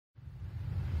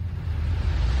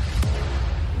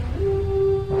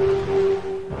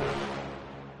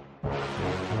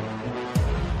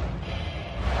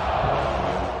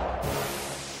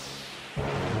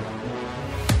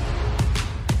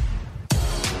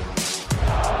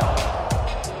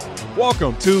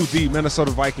Welcome to the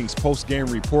Minnesota Vikings post-game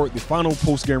report, the final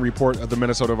post-game report of the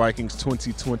Minnesota Vikings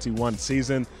 2021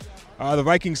 season. The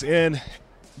Vikings end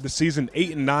the season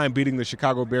 8-9, beating the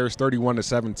Chicago Bears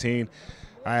 31-17.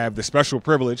 I have the special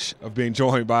privilege of being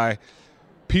joined by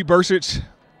Pete Bercich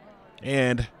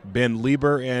and Ben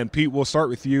Leber. And Pete, we'll start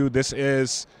with you. This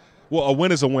is, well, a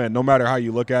win is a win, no matter how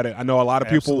you look at it. I know a lot of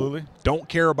people don't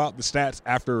care about the stats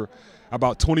after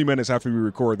about 20 minutes after we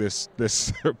record this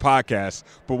podcast.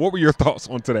 But what were your thoughts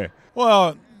on today?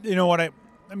 Well, you know what, I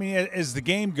mean, as the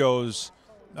game goes,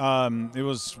 it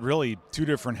was really two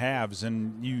different halves,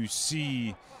 and you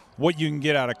see what you can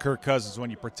get out of Kirk Cousins when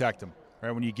you protect him,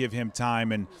 right? When you give him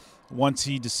time, and once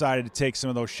he decided to take some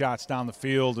of those shots down the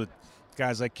field with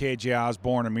guys like KJ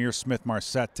Osborne, Ihmir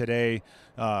Smith-Marsette today,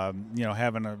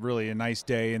 having a nice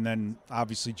day, and then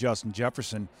obviously Justin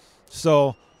Jefferson.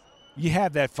 So you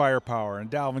have that firepower, and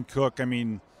Dalvin Cook, I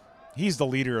mean, he's the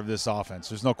leader of this offense.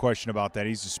 There's no question about that.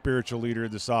 He's the spiritual leader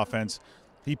of this offense.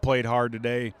 He played hard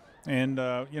today, and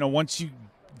once you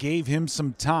gave him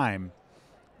some time,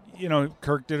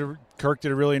 Kirk did a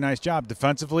really nice job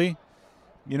defensively.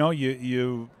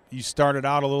 You started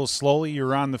out a little slowly. You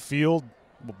were on the field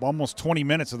almost 20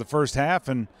 minutes of the first half,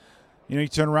 and you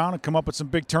turn around and come up with some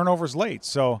big turnovers late.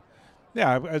 So,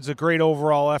 yeah, it's a great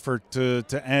overall effort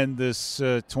to end this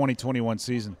 2021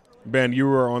 season. Ben, you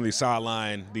were on the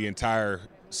sideline the entire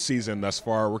season thus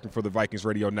far, working for the Vikings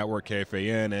Radio Network,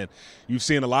 KFAN, and you've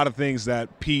seen a lot of things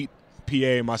that Pete, PA,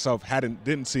 and myself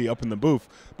didn't see up in the booth.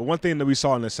 But one thing that we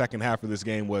saw in the second half of this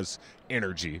game was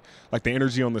energy, like the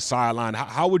energy on the sideline.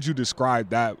 How would you describe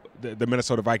that, the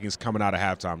Minnesota Vikings coming out of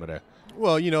halftime today?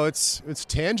 Well, it's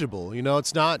tangible.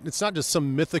 It's not just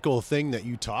some mythical thing that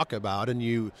you talk about and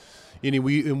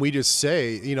we just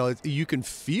say, you can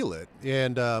feel it.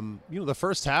 And the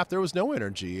first half there was no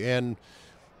energy, and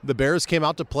the Bears came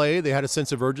out to play. They had a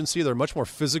sense of urgency. They're much more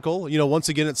physical. Once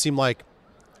again, it seemed like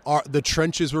the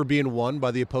trenches were being won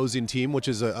by the opposing team, which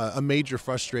is a major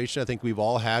frustration I think we've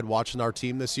all had watching our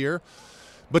team this year.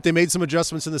 But they made some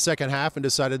adjustments in the second half and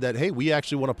decided that, hey, we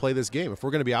actually want to play this game. If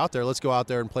we're going to be out there, let's go out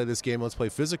there and play this game. Let's play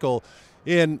physical.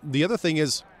 And the other thing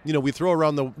is, we throw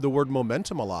around the word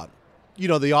momentum a lot.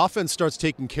 The offense starts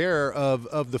taking care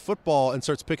of the football and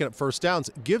starts picking up first downs,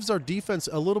 gives our defense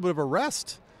a little bit of a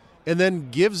rest, and then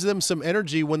gives them some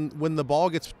energy when the ball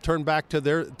gets turned back to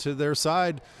their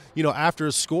side, after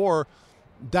a score.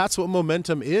 That's what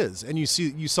momentum is. And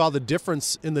you saw the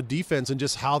difference in the defense and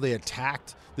just how they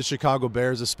attacked the Chicago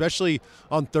Bears, especially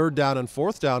on third down and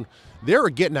fourth down. They were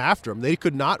getting after them. They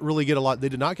could not really get a lot. They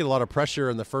did not get a lot of pressure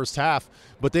in the first half,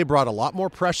 but they brought a lot more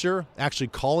pressure, actually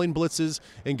calling blitzes,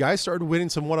 and guys started winning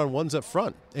some one-on-ones up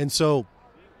front. And so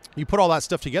you put all that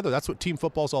stuff together, that's what team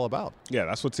football is all about. Yeah,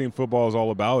 that's what team football is all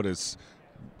about, is,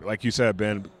 like you said,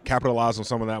 Ben, capitalize on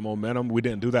some of that momentum. We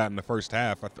didn't do that in the first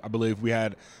half. I believe we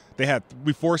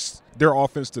forced their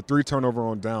offense to 3 turnover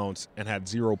on downs and had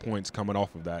 0 points coming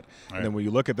off of that. Right. And then when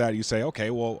you look at that, you say, okay,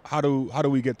 well, how do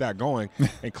we get that going?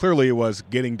 And clearly it was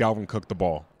getting Dalvin Cook the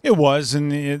ball. It was,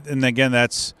 and again,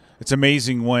 it's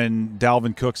amazing when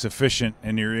Dalvin Cook's efficient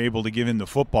and you're able to give him the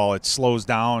football. It slows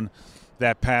down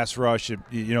that pass rush.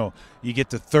 You get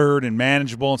to third and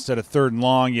manageable instead of third and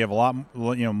long. You have a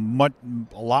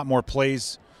lot more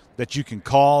plays that you can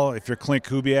call if you're Clint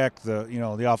Kubiak,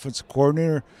 the offensive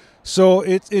coordinator. So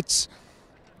we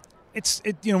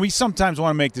sometimes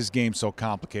want to make this game so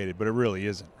complicated, but it really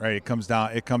isn't, right? It comes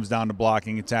down to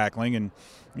blocking and tackling, and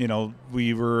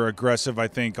we were aggressive, I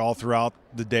think, all throughout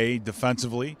the day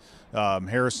defensively.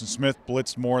 Harrison Smith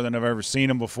blitzed more than I've ever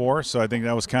seen him before, so I think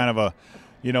that was kind of a,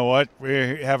 we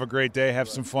have a great day, have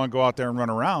some fun, go out there and run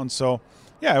around. So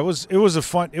yeah, it was a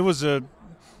fun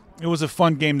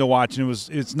game to watch, and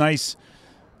it's nice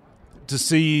to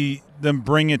see them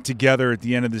bring it together at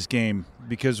the end of this game,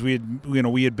 because we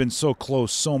had been so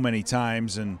close so many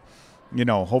times, and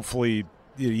hopefully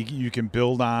you can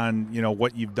build on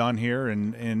what you've done here,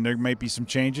 and there might be some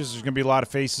changes. There's going to be a lot of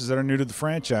faces that are new to the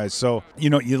franchise, so at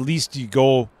least you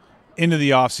go into the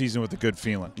offseason with a good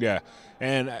feeling. Yeah.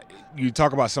 And you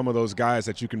talk about some of those guys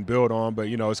that you can build on, but,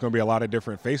 it's going to be a lot of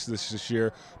different faces this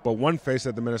year. But one face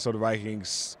that the Minnesota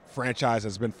Vikings franchise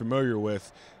has been familiar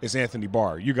with is Anthony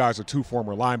Barr. You guys are 2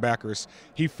 former linebackers.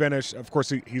 He finished, of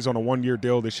course, he's on a 1-year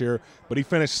deal this year, but he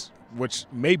finished, which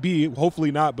may be,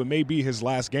 hopefully not, but may be his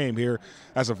last game here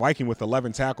as a Viking with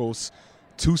 11 tackles,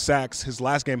 2 sacks. His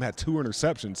last game had 2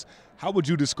 interceptions. How would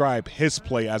you describe his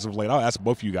play as of late? I'll ask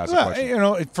both of you guys a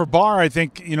question. For Barr, I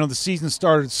think, the season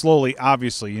started slowly,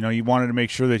 obviously. You wanted to make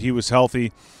sure that he was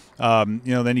healthy.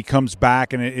 Then he comes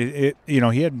back, and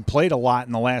he hadn't played a lot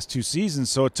in the last 2 seasons,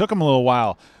 so it took him a little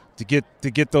while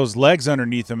to get those legs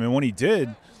underneath him. And when he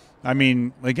did, I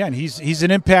mean, again, he's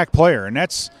an impact player, and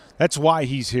that's why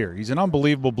he's here. He's an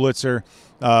unbelievable blitzer.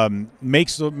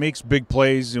 Makes big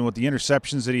plays, and with the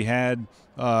interceptions that he had,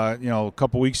 a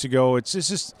couple weeks ago, it's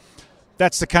just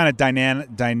that's the kind of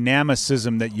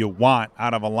dynamicism that you want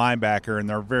out of a linebacker, and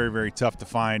they're very, very tough to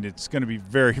find. It's going to be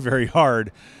very, very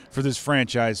hard for this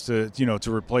franchise to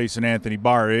replace an Anthony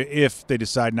Barr if they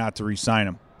decide not to re-sign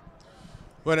him.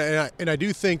 But I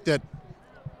do think that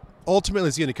ultimately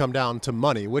it's going to come down to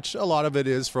money, which a lot of it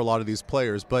is for a lot of these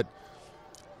players. But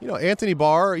Anthony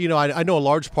Barr, I know a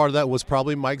large part of that was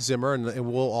probably Mike Zimmer, and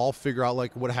we'll all figure out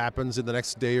like what happens in the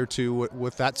next day or two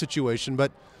with that situation.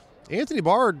 But Anthony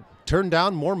Barr turned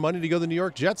down more money to go to the New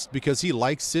York Jets because he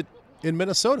likes it in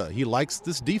Minnesota. He likes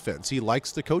this defense. He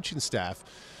likes the coaching staff.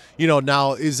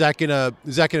 Now is that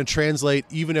gonna translate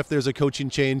even if there's a coaching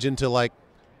change into like,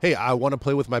 hey, I want to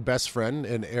play with my best friend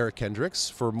and Eric Kendricks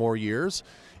for more years?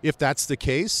 If that's the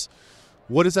case,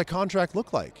 what does that contract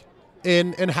look like?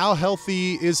 And how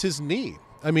healthy is his knee?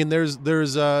 I mean, there's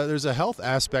a health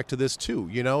aspect to this too.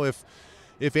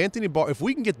 If Anthony Barr, if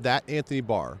we can get that Anthony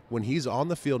Barr when he's on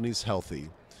the field and he's healthy,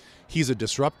 he's a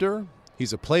disruptor,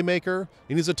 he's a playmaker,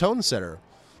 and he's a tone setter.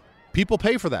 People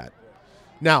pay for that.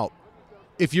 Now,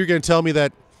 if you're going to tell me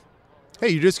that,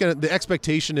 hey, the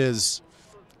expectation is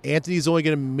Anthony's only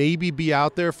going to maybe be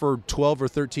out there for 12 or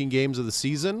 13 games of the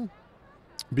season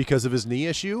because of his knee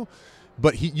issue,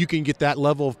 but you can get that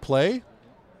level of play,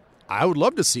 I would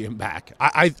love to see him back.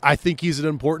 I think he's an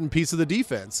important piece of the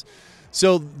defense.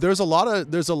 So there's a lot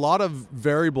of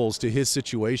variables to his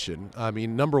situation. I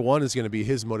mean, number one is going to be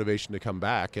his motivation to come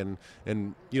back, and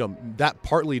that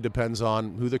partly depends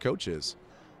on who the coach is.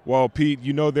 Well, Pete,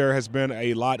 there has been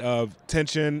a lot of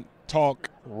tension, talk,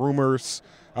 rumors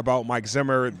about Mike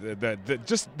Zimmer, that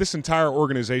just this entire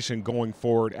organization going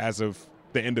forward as of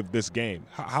the end of this game.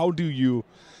 How do you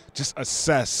just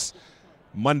assess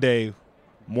Monday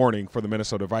morning for the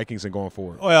Minnesota Vikings and going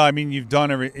forward? Well, I mean, you've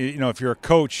done if you're a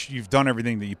coach, you've done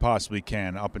everything that you possibly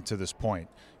can up until this point.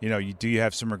 You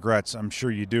have some regrets. I'm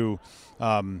sure you do.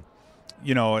 And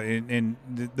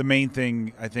the main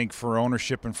thing I think for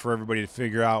ownership and for everybody to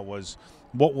figure out was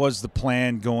what was the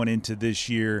plan going into this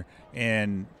year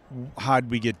and how did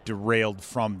we get derailed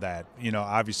from that?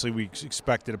 Obviously we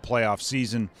expected a playoff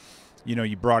season.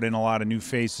 You brought in a lot of new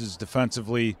faces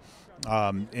defensively.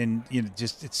 And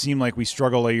it seemed like we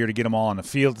struggled all year to get them all on the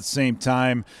field at the same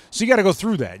time. So you got to go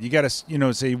through that. You got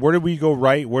to, say, where did we go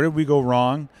right? Where did we go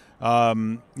wrong?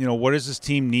 What does this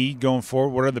team need going forward?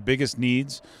 What are the biggest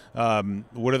needs?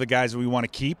 What are the guys that we want to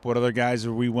keep? What other guys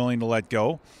are we willing to let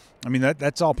go? I mean,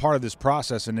 that's all part of this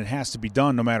process, and it has to be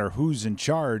done no matter who's in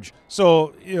charge.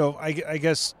 So, I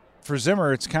guess for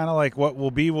Zimmer, it's kind of like what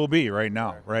will be right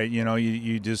now, right?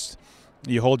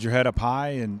 You hold your head up high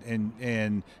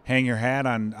and hang your hat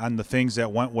on the things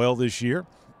that went well this year.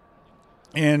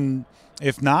 And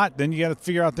if not, then you got to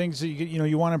figure out things that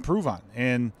you want to improve on.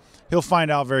 And he'll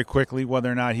find out very quickly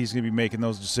whether or not he's going to be making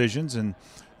those decisions. And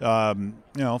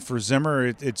for Zimmer,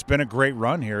 it's been a great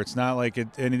run here. It's not like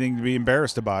anything to be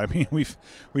embarrassed about. I mean,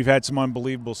 we've had some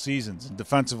unbelievable seasons. And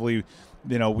defensively,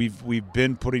 we've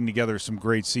been putting together some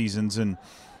great seasons. And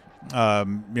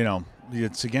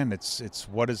it's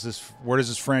where does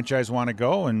this franchise want to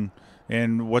go,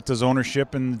 and what does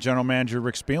ownership and general manager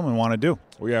Rick Spielman want to do?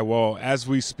 Well, as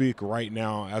we speak right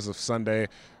now, as of Sunday,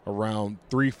 around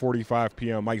 3:45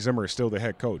 p.m., Mike Zimmer is still the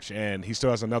head coach, and he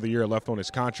still has another year left on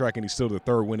his contract, and he's still the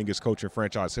third winningest coach in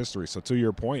franchise history. So to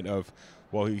your point of,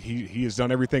 well, he has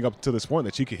done everything up to this point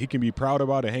that he can be proud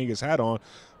about and hang his hat on,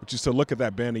 but just to look at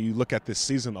that band and you look at this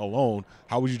season alone,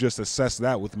 how would you just assess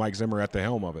that with Mike Zimmer at the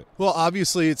helm of it? Well,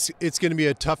 obviously it's going to be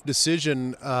a tough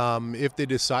decision if they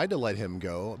decide to let him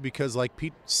go, because like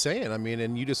Pete's saying, I mean,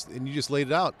 and you just laid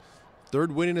it out,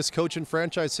 third winningest coach in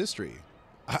franchise history.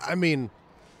 I mean,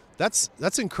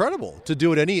 that's incredible to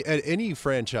do at any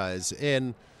franchise,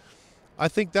 and I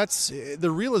think that's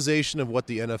the realization of what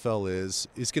the NFL is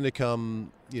going to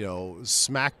come,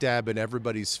 smack dab in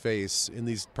everybody's face in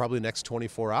these probably next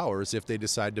 24 hours if they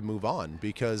decide to move on,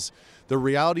 because the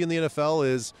reality in the NFL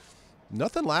is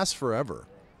nothing lasts forever,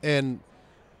 and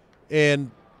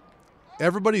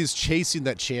everybody's chasing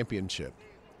that championship.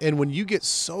 And when you get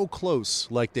so close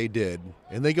like they did,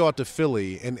 and they go out to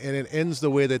Philly, and it ends the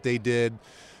way that they did,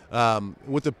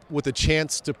 with a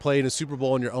chance to play in a Super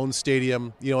Bowl in your own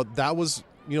stadium, that was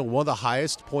one of the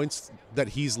highest points that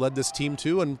he's led this team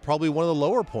to, and probably one of the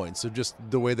lower points of just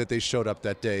the way that they showed up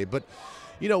that day. But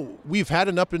we've had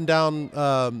an up and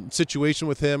down situation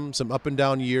with him, some up and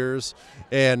down years,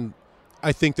 and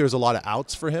I think there's a lot of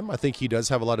outs for him. I think he does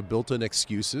have a lot of built-in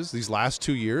excuses. These last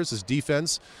 2 years, his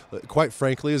defense, quite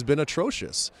frankly, has been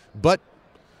atrocious. But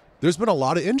there's been a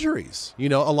lot of injuries, a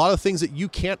lot of things that you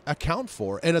can't account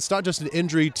for. And it's not just an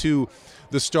injury to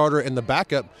the starter and the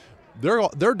backup.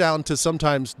 They're down to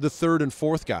sometimes the third and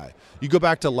fourth guy. You go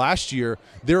back to last year,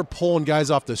 they're pulling guys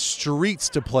off the streets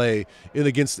to play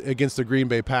against the Green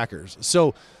Bay Packers.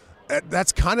 So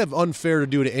that's kind of unfair to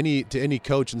do to any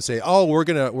coach and say, "Oh, we're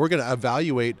gonna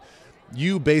evaluate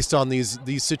you based on these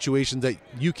situations that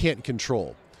you can't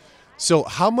control." So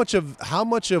how much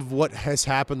of what has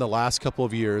happened the last couple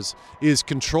of years is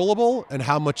controllable, and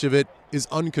how much of it is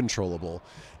uncontrollable?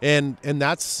 And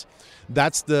that's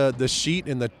the sheet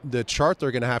and the chart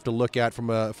they're going to have to look at from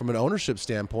an ownership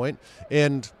standpoint.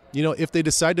 And if they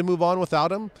decide to move on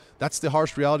without him, that's the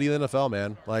harsh reality of the NFL,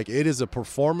 man. Like, it is a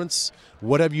performance,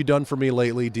 what have you done for me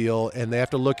lately deal, and they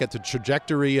have to look at the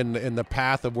trajectory and the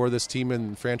path of where this team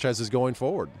and franchise is going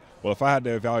forward. Well, if I had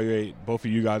to evaluate both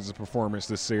of you guys' performance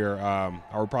this year,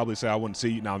 I would probably say I wouldn't see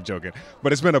you. No, I'm joking.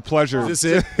 But it's been a pleasure. Is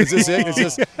this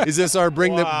it? Is this our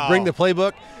bring the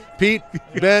playbook? Pete,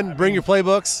 Ben, bring your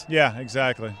playbooks. Yeah,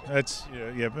 exactly. That's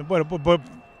but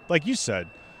like you said,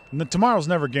 tomorrow's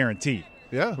never guaranteed.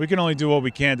 Yeah, we can only do what we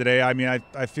can today. I mean,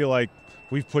 I feel like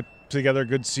we've put together a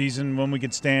good season, one we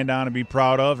can stand on and be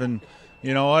proud of. And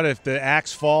you know what? If the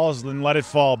axe falls, then let it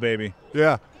fall, baby.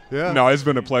 Yeah. Yeah. No, it's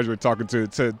been a pleasure talking to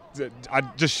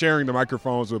just sharing the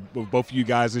microphones with both of you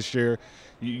guys this year.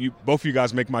 Both of you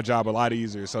guys make my job a lot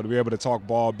easier. So to be able to talk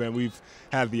ball, Ben, we've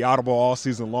had the audible all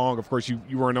season long. Of course, you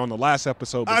weren't on the last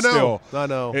episode, but I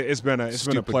know. It's been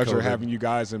a pleasure COVID. having you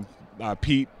guys. And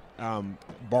Pete,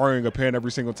 borrowing a pen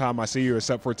every single time I see you,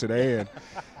 except for today, and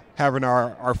having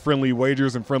our friendly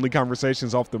wagers and friendly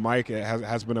conversations off the mic, it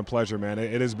has been a pleasure, man.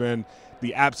 It has been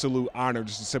the absolute honor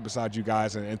just to sit beside you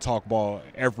guys and talk ball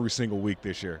every single week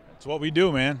this year. It's what we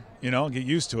do, man. Get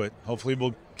used to it. Hopefully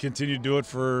we'll continue to do it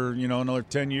for, another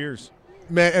 10 years.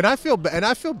 Man, and I feel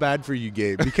bad for you,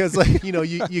 Gabe, because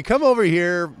you come over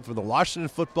here for the Washington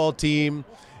football team,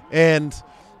 and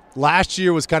last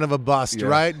year was kind of a bust,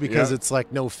 right? Because it's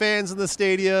like no fans in the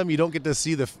stadium. You don't get to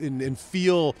see and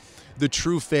feel the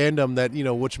true fandom that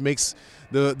which makes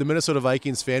the Minnesota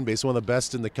Vikings fan base one of the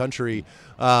best in the country.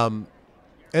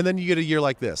 And then you get a year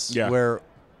like this, where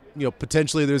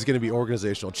potentially there's going to be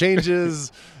organizational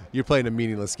changes. You're playing a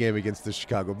meaningless game against the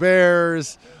Chicago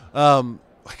Bears. You're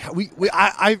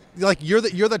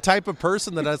the type of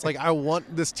person that I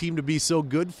want this team to be so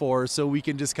good for, so we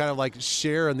can just kind of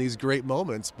share in these great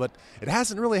moments. But it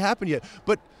hasn't really happened yet.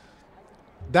 But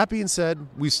that being said,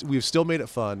 we've still made it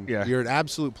fun. Yeah. You're an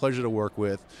absolute pleasure to work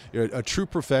with. You're a true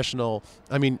professional.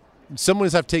 I mean,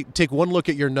 someone's have to take one look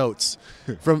at your notes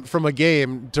from a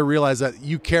game to realize that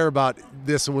you care about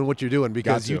this and what you're doing,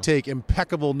 because you take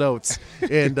impeccable notes,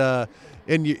 and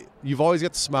you've always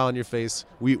got the smile on your face.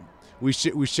 We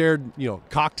shared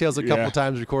cocktails a couple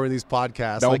times recording these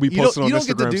podcasts. That will be posted on Instagram. You don't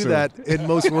get to do that in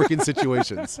most working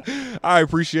situations. I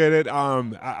appreciate it.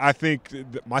 I think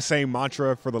my same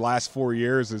mantra for the last 4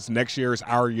 years is next year is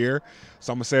our year.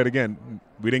 So I'm going to say it again.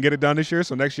 We didn't get it done this year,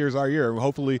 so next year is our year. And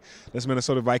hopefully this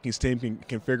Minnesota Vikings team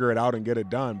can figure it out and get it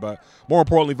done. But more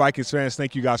importantly, Vikings fans,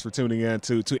 thank you guys for tuning in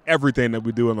to everything that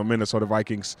we do on the Minnesota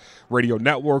Vikings radio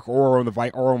network or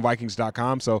on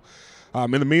Vikings.com. So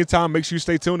in the meantime, make sure you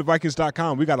stay tuned to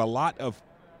Vikings.com. We got a lot of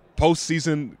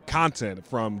postseason content,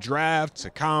 from draft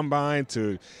to combine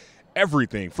to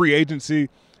everything, free agency.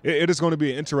 It is going to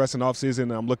be an interesting offseason,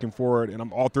 and I'm looking forward,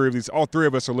 and all three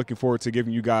of us are looking forward to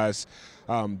giving you guys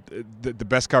the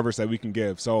best coverage that we can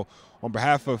give. So on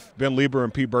behalf of Ben Lieber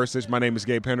and Pete Bercich, my name is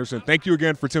Gabe Henderson. Thank you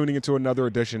again for tuning into another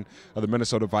edition of the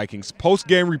Minnesota Vikings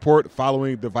post-game report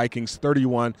following the Vikings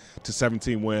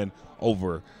 31-17 win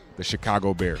over the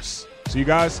Chicago Bears. See you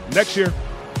guys next year.